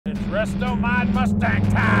Restomod Mustang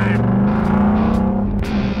time!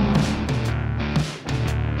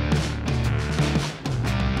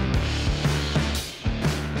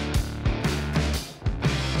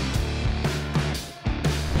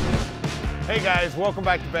 Hey guys, welcome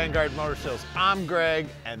back to Vanguard Motor Sales. I'm Greg,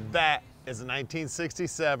 and that is a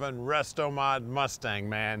 1967 Restomod Mustang,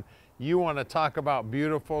 man. You want to talk about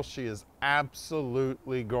beautiful? She is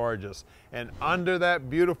absolutely gorgeous. And under that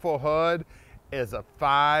beautiful hood is a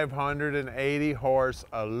 580 horse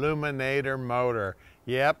Alluminator motor.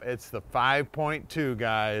 Yep, it's the 5.2,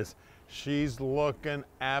 guys. She's looking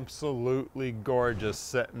absolutely gorgeous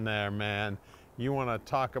sitting there, man. You want to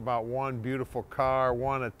talk about one beautiful car,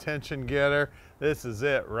 one attention getter? This is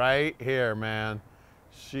it right here, man.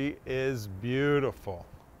 She is beautiful.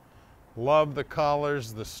 Love the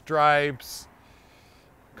colors, the stripes.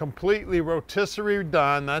 Completely rotisserie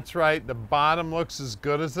done. That's right, the bottom looks as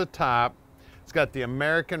good as the top. It's got the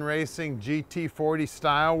American Racing GT40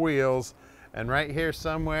 style wheels. And right here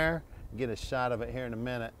somewhere, get a shot of it here in a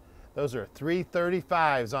minute. Those are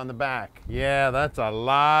 335s on the back. Yeah, that's a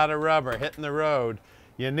lot of rubber hitting the road.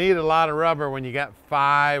 You need a lot of rubber when you got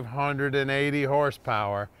 580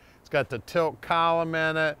 horsepower. It's got the tilt column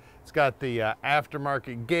in it. It's got the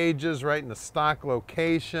aftermarket gauges right in the stock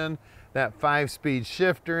location. That 5-speed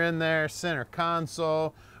shifter in there, center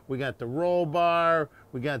console. We got the roll bar.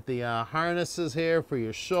 We got the harnesses here for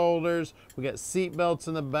your shoulders. We got seat belts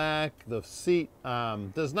in the back. The seat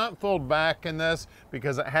does not fold back in this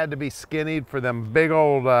because it had to be skinnied for them big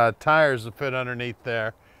old tires to fit underneath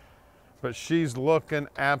there. But she's looking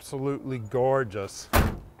absolutely gorgeous.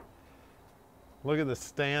 Look at the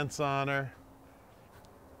stance on her.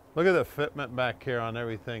 Look at the fitment back here on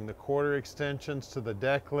everything. The quarter extensions to the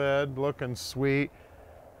deck lid, looking sweet.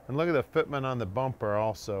 And look at the fitment on the bumper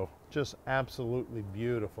also. Just absolutely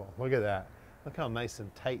beautiful. Look at that. Look how nice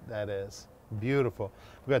and tight that is. Beautiful.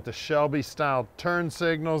 We've got the Shelby style turn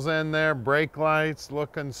signals in there, brake lights,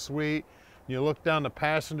 looking sweet. You look down the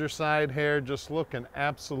passenger side here, just looking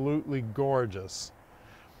absolutely gorgeous.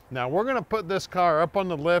 Now we're gonna put this car up on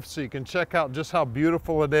the lift so you can check out just how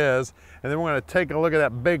beautiful it is. And then we're gonna take a look at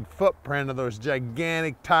that big footprint of those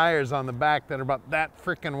gigantic tires on the back that are about that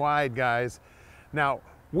freaking wide, guys. Now,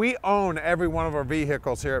 we own every one of our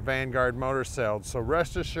vehicles here at Vanguard Motor Sales, so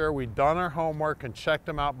rest assured we've done our homework and checked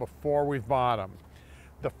them out before we've bought them.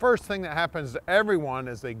 The first thing that happens to everyone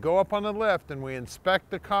is they go up on the lift and we inspect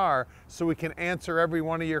the car so we can answer every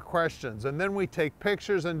one of your questions. And then we take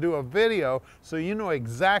pictures and do a video so you know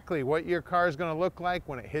exactly what your car is going to look like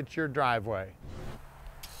when it hits your driveway.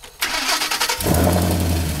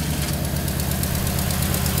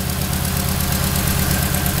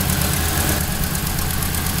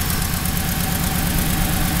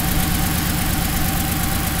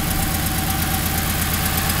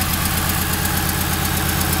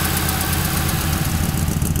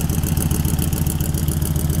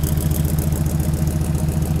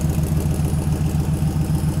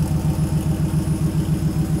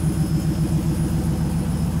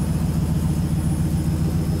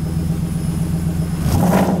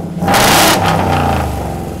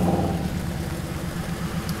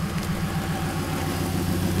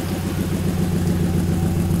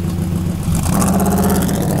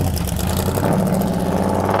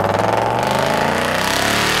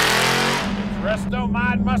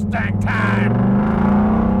 Restomod Mustang time!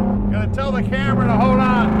 Gonna tell the camera to hold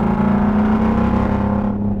on.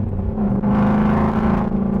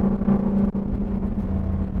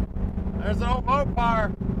 There's an old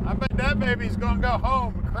Mopar. I bet that baby's gonna go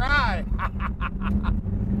home and cry.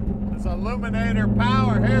 It's Alluminator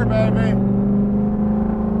power here, baby.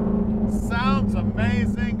 Sounds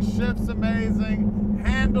amazing, shifts amazing,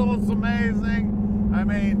 handles amazing. I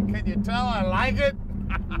mean, can you tell I like it?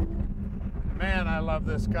 Man, I love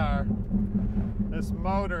this car. This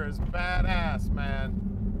motor is badass, man.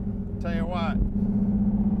 Tell you what,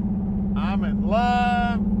 I'm in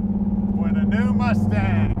love with a new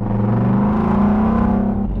Mustang.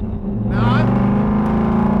 Now,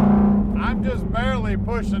 I'm just barely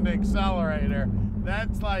pushing the accelerator.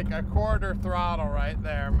 That's like a quarter throttle right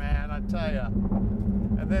there, man, I tell you.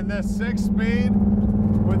 And then this 6-speed,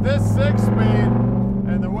 with this 6-speed,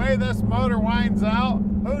 and the way this motor winds out,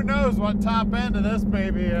 who knows what top end of this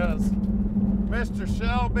baby is. Mr.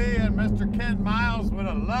 Shelby and Mr. Ken Miles would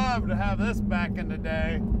have loved to have this back in the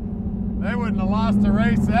day. They wouldn't have lost a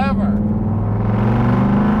race ever.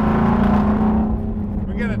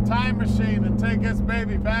 We get a time machine and take this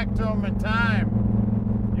baby back to them in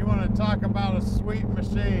time. You want to talk about a sweet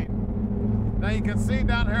machine. Now you can see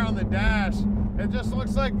down here on the dash, it just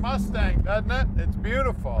looks like Mustang, doesn't it? It's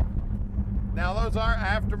beautiful. Now those are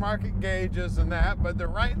aftermarket gauges and that, but they're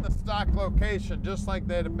right in the stock location, just like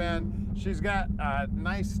they'd have been. She's got a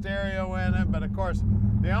nice stereo in it, but of course,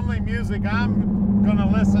 the only music I'm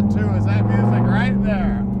gonna listen to is that music right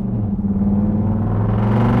there.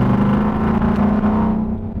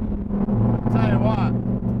 I'll tell you what,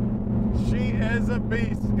 she is a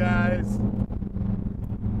beast, guys.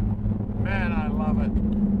 Man, I love it.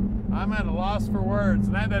 I'm at a loss for words,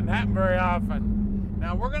 and that doesn't happen very often.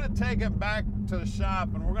 Now we're gonna take it back to the shop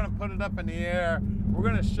and we're gonna put it up in the air. We're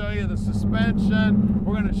gonna show you the suspension.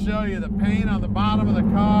 We're gonna show you the paint on the bottom of the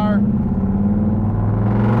car.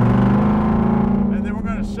 And then we're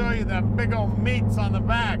gonna show you that big old meats on the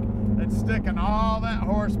back that's sticking all that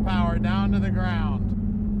horsepower down to the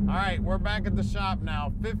ground. All right, we're back at the shop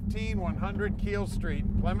now, 15100 Keel Street,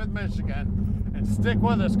 Plymouth, Michigan. And stick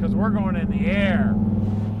with us because we're going in the air.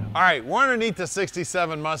 All right, we're underneath the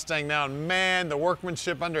 67 Mustang now, and man, the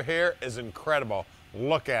workmanship under here is incredible.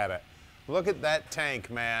 Look at it. Look at that tank,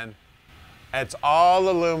 man. It's all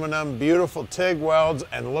aluminum, beautiful TIG welds,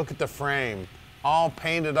 and look at the frame. All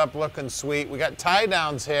painted up, looking sweet. We got tie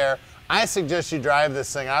downs here. I suggest you drive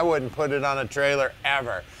this thing. I wouldn't put it on a trailer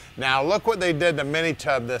ever. Now look what they did to mini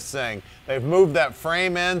tub this thing. They've moved that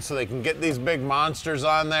frame in so they can get these big monsters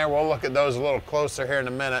on there. We'll look at those a little closer here in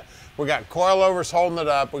a minute. We got coilovers holding it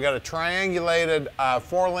up. We got a triangulated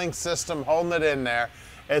 4-link system holding it in there.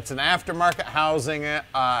 It's an aftermarket housing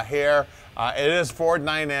here. It is Ford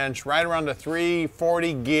 9-inch, right around the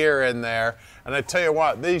 340 gear in there. And I tell you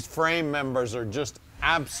what, these frame members are just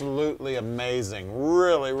absolutely amazing.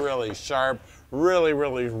 Really, really sharp, really,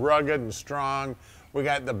 really rugged and strong. We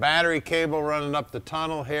got the battery cable running up the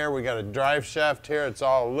tunnel here. We got a drive shaft here. It's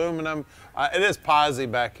all aluminum. It is posi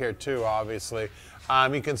back here too, obviously.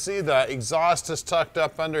 You can see the exhaust is tucked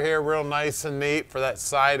up under here, real nice and neat for that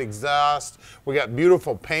side exhaust. We got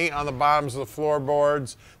beautiful paint on the bottoms of the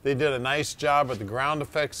floorboards. They did a nice job with the ground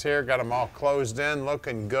effects here, got them all closed in,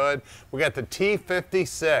 looking good. We got the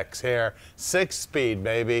T56 here, 6-speed,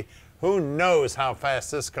 baby. Who knows how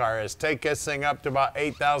fast this car is? Take this thing up to about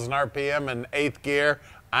 8,000 RPM in 8th gear.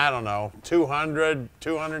 I don't know, 200,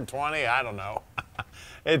 220, I don't know.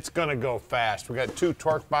 It's gonna go fast. We got 2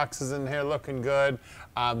 torque boxes in here looking good.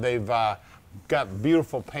 They've got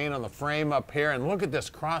beautiful paint on the frame up here. And look at this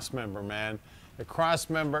cross member, man. The cross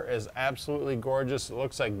member is absolutely gorgeous. It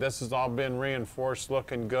looks like this has all been reinforced,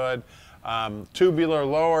 looking good. Tubular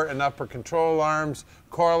lower and upper control arms,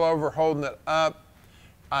 coilover holding it up.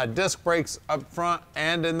 Disc brakes up front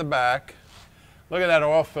and in the back. Look at that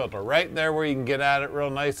oil filter right there where you can get at it real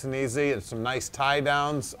nice and easy. And some nice tie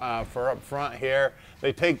downs for up front here.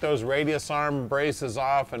 They take those radius arm braces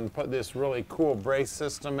off and put this really cool brace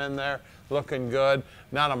system in there. Looking good.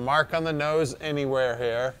 Not a mark on the nose anywhere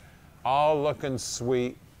here. All looking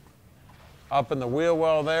sweet. Up in the wheel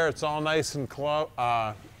well there, it's all nice and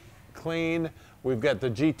clean. We've got the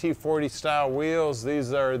GT40 style wheels.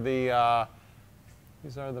 These are the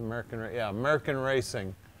American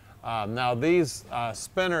Racing. Now these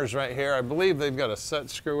spinners right here, I believe they've got a set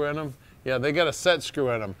screw in them. Yeah, they got a set screw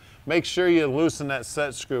in them. Make sure you loosen that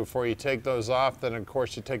set screw before you take those off. Then of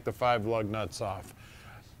course you take the 5 lug nuts off.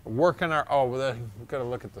 Working our, we've got to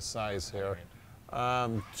look at the size here. 2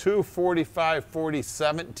 45/40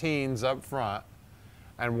 17s up front.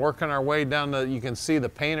 And working our way down you can see the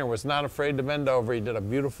painter was not afraid to bend over. He did a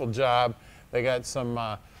beautiful job. They got some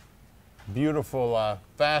beautiful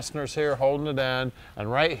fasteners here holding it in.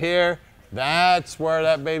 And right here, that's where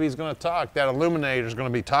that baby's gonna talk. That illuminator's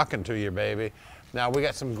gonna be talking to you, baby. Now we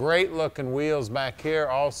got some great looking wheels back here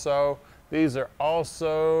also. These are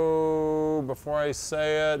also, before I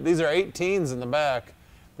say it, these are 18s in the back.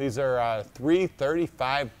 These are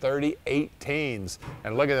 335/30 18s.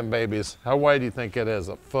 And look at them babies. How wide do you think it is?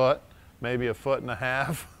 A foot? Maybe a foot and a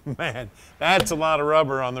half? Man, that's a lot of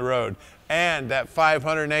rubber on the road. And that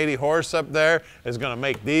 580 horse up there is gonna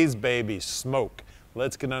make these babies smoke.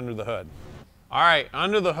 Let's get under the hood. All right,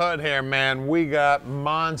 under the hood here, man, we got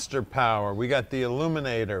monster power. We got the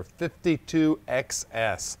Alluminator 52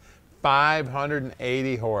 XS,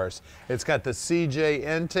 580 horse. It's got the CJ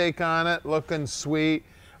intake on it, looking sweet.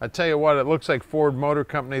 I tell you what, it looks like Ford Motor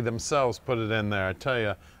Company themselves put it in there. I tell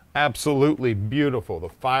you, absolutely beautiful. The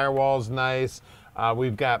firewall's nice.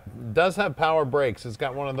 Does have power brakes. It's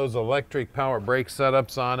got one of those electric power brake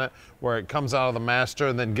setups on it where it comes out of the master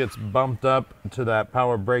and then gets bumped up to that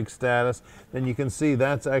power brake status. Then you can see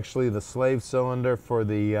that's actually the slave cylinder for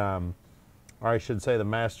the, or I should say the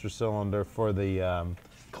master cylinder for the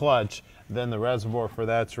clutch. Then the reservoir for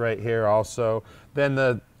that's right here also. Then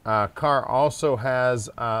the car also has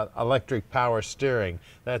electric power steering.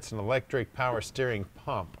 That's an electric power steering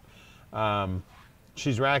pump.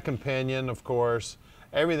 She's rack and pinion, of course.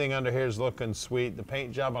 Everything under here is looking sweet. The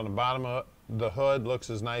paint job on the bottom of the hood looks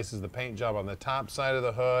as nice as the paint job on the top side of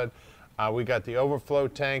the hood. We got the overflow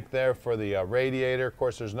tank there for the radiator. Of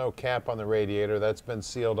course, there's no cap on the radiator. That's been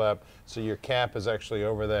sealed up, so your cap is actually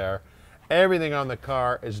over there. Everything on the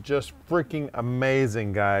car is just freaking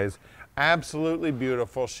amazing, guys. Absolutely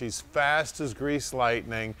beautiful. She's fast as grease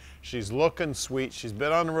lightning. She's looking sweet. She's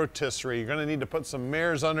been on the rotisserie. You're gonna need to put some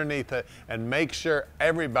mirrors underneath it and make sure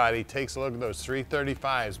everybody takes a look at those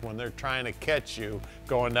 335s when they're trying to catch you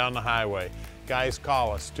going down the highway. Guys,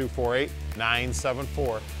 call us,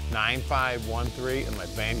 248-974-9513, and let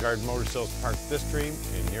Vanguard Motor Sales park this dream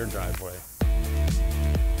in your driveway.